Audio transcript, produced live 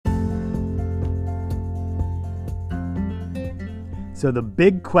So the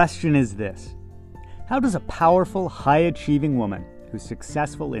big question is this: how does a powerful, high-achieving woman who's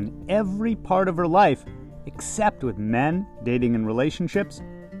successful in every part of her life, except with men, dating, and relationships,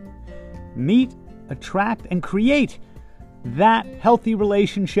 meet, attract, and create that healthy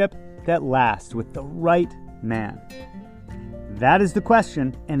relationship that lasts with the right man? That is the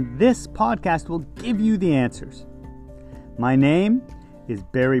question, and this podcast will give you the answers. My name is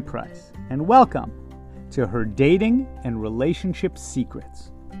Barry Price, and welcome to Her Dating and Relationship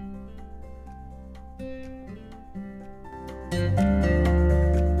Secrets.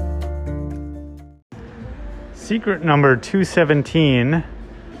 Secret number 217,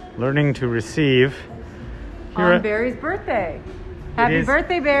 learning to receive. On Barry's birthday. Happy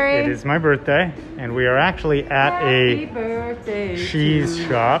birthday, Barry. It is my birthday, and we are actually at a cheese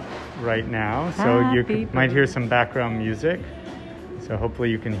shop right now. So you might hear some background music. So hopefully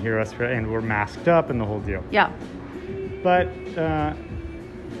you can hear us, and we're masked up and the whole deal. Yeah. But the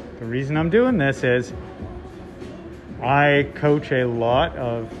reason I'm doing this is I coach a lot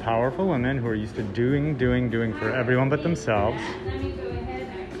of powerful women who are used to doing for everyone but themselves.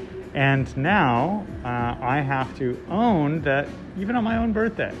 And now I have to own that even on my own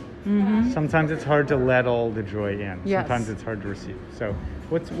birthday. Mm-hmm. Sometimes it's hard to let all the joy in. Yes. Sometimes it's hard to receive. So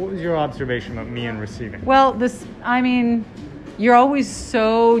what was your observation about me and receiving? Well, you're always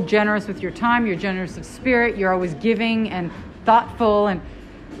so generous with your time. You're generous of spirit. You're always giving and thoughtful, and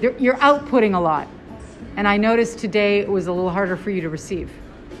you're outputting a lot. And I noticed today it was a little harder for you to receive.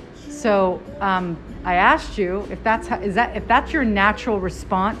 So I asked you if that's your natural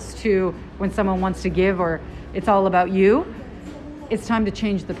response to when someone wants to give, or it's all about you. It's time to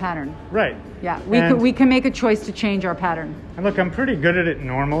change the pattern. Right. Yeah, we can make a choice to change our pattern. And look, I'm pretty good at it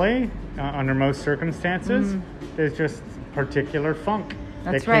normally under most circumstances. Mm-hmm. There's just particular funk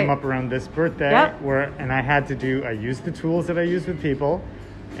that came up around this birthday. Yep. And I used the tools that I use with people,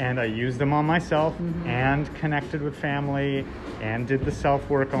 and I used them on myself, mm-hmm. and connected with family, and did the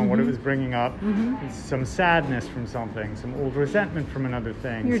self-work on, mm-hmm. what it was bringing up. Mm-hmm. Some sadness from something, some old resentment from another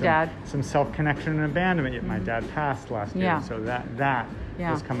thing. Your dad. Some self-connection and abandonment. Yet my dad passed last year, so that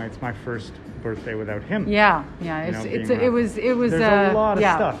was coming. It's my first birthday without him. Yeah. There's a lot of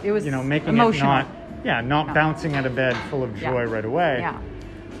stuff. It was making emotional. it not bouncing out of bed full of joy right away. Yeah.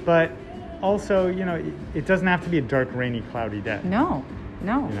 But also, it doesn't have to be a dark, rainy, cloudy day. No.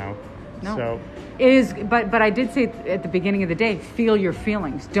 No. So it is, but I did say at the beginning of the day, feel your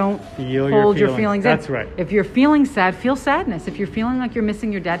feelings. Don't hold your feelings. That's right. If you're feeling sad, feel sadness. If you're feeling like you're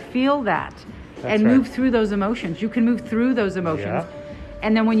missing your dad, feel that. That's move through those emotions. You can move through those emotions. Yeah.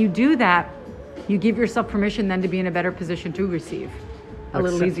 And then when you do that, you give yourself permission then to be in a better position to receive a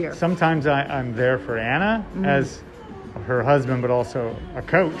little easier. Sometimes I'm there for Anna, mm-hmm. as her husband, but also a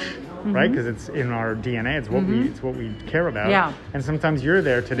coach. Mm-hmm. Right, because it's in our DNA. It's what mm-hmm. we care about. Yeah. And sometimes you're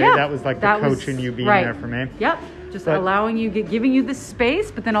there today. Yeah. That was like the coach in you being there for me. Yep. Just allowing you, giving you the space,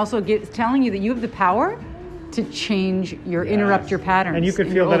 but then also telling you that you have the power to change interrupt your patterns. And you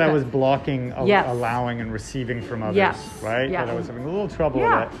could feel that I was blocking, allowing, and receiving from others. Yes. Right. Yeah. That I was having a little trouble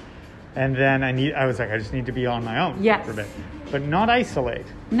with it. And then I was like, I just need to be on my own for a bit. But not isolate.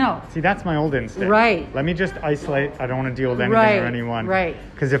 No. See, that's my old instinct. Right. Let me just isolate. I don't want to deal with anything or anyone. Right.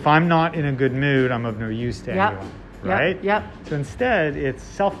 Because if I'm not in a good mood, I'm of no use to anyone. Right? Yep. So instead, it's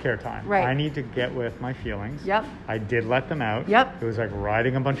self-care time. Right. I need to get with my feelings. Yep. I did let them out. Yep. It was like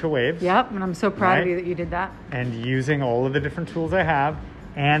riding a bunch of waves. Yep. And I'm so proud of you that you did that. And using all of the different tools I have,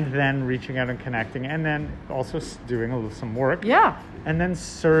 and then reaching out and connecting, and then also doing some work. Yeah. And then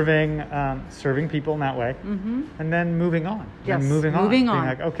serving people in that way, mm-hmm. and then moving on. Yes, and moving on. Being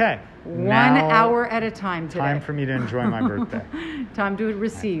like, okay, 1 hour at a time today. Time for me to enjoy my birthday. Time to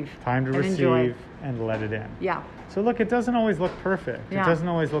receive. Time to receive enjoy. And let it in. Yeah. So look, it doesn't always look perfect. Yeah. It doesn't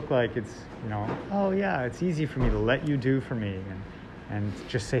always look like it's, it's easy for me to let you do for me and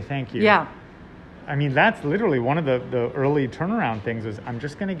just say thank you. Yeah. I mean, that's literally one of the early turnaround things was I'm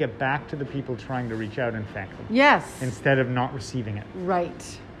just going to get back to the people trying to reach out and thank them. Yes. Instead of not receiving it.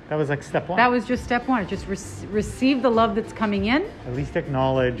 Right. That was like step one. That was just step one. Just receive the love that's coming in. At least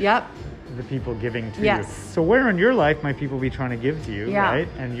acknowledge the people giving to you. So where in your life might people be trying to give to you, right?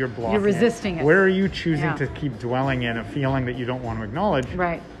 And you're blocking You're resisting it. Where are you choosing to keep dwelling in a feeling that you don't want to acknowledge?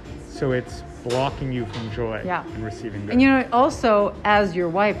 Right. So it's blocking you from joy and receiving good. And also, as your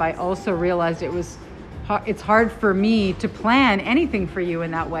wife, I also realized it's hard for me to plan anything for you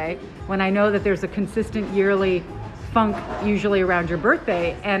in that way when I know that there's a consistent yearly funk usually around your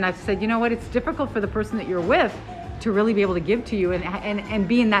birthday. And I've said, you know what, it's difficult for the person that you're with to really be able to give to you and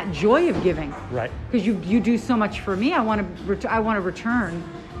be in that joy of giving. Right. Because you do so much for me. I want to return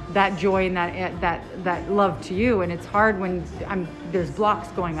that joy and that love to you. And it's hard when there's blocks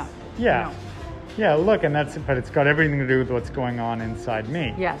going up. Yeah. You know? Yeah, look, but it's got everything to do with what's going on inside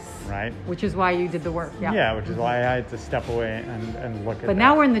me. Yes. Right? Which is why you did the work. Yeah. Yeah, which is why I had to step away and look at But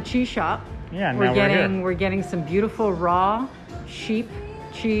now we're in the cheese shop. Yeah, now we're here. We're getting some beautiful raw sheep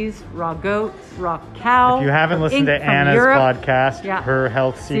cheese, raw goat, raw cow. If you haven't listened to Anna's podcast, Her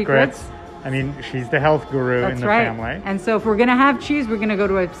Health Secrets, I mean, she's the health guru in the family. And so if we're going to have cheese, we're going to go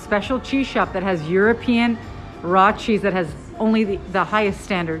to a special cheese shop that has European raw cheese that has only the highest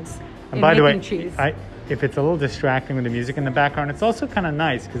standards in by the way, cheese. If it's a little distracting with the music in the background, it's also kind of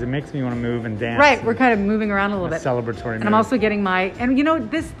nice because it makes me want to move and dance. Right, we're kind of moving around a little bit. Celebratory And I'm also getting and you know,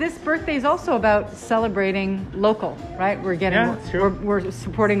 this birthday is also about celebrating local, right? We're getting, we're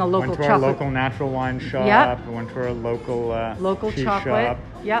supporting a local chocolate. Went to our local natural wine shop. Yep. We went to our local cheese chocolate. Shop.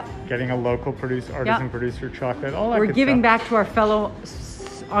 Yep. Getting a local artisan producer chocolate. All that We're good giving stuff. back to our fellow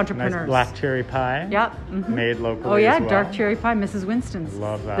entrepreneurs. Nice black cherry pie. Yep. Made locally. Oh yeah, as well. dark cherry pie, Mrs. Winston's.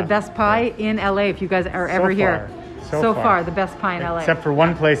 Love that. The best pie in LA. If you guys are ever here. So far, the best pie in LA. Except for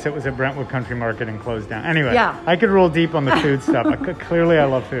one place that was at Brentwood Country Market and closed down. Anyway, yeah. I could roll deep on the food stuff. Clearly, I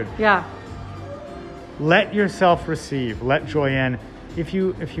love food. Yeah. Let yourself receive. Let joy in. If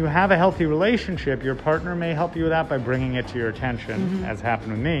you have a healthy relationship, your partner may help you with that by bringing it to your attention, as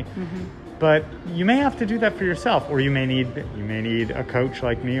happened with me. But you may have to do that for yourself, or you may need a coach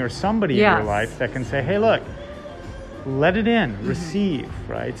like me or somebody in your life that can say, "Hey, look, let it in, receive,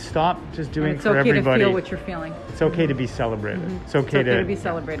 right? Stop just doing for everybody. It's okay to feel what you're feeling. It's okay to be celebrated. It's okay to be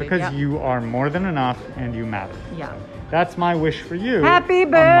celebrated because you are more than enough and you matter. Yeah. So that's my wish for you. Happy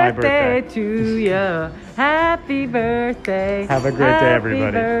birthday to you. Happy birthday. Have a great day,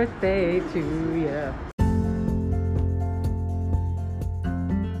 everybody. Happy birthday to you.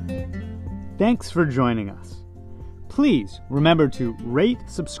 Thanks for joining us. Please remember to rate,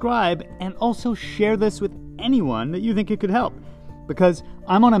 subscribe, and also share this with anyone that you think it could help, because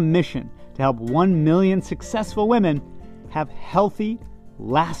I'm on a mission to help 1 million successful women have healthy,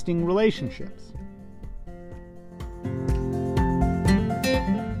 lasting relationships.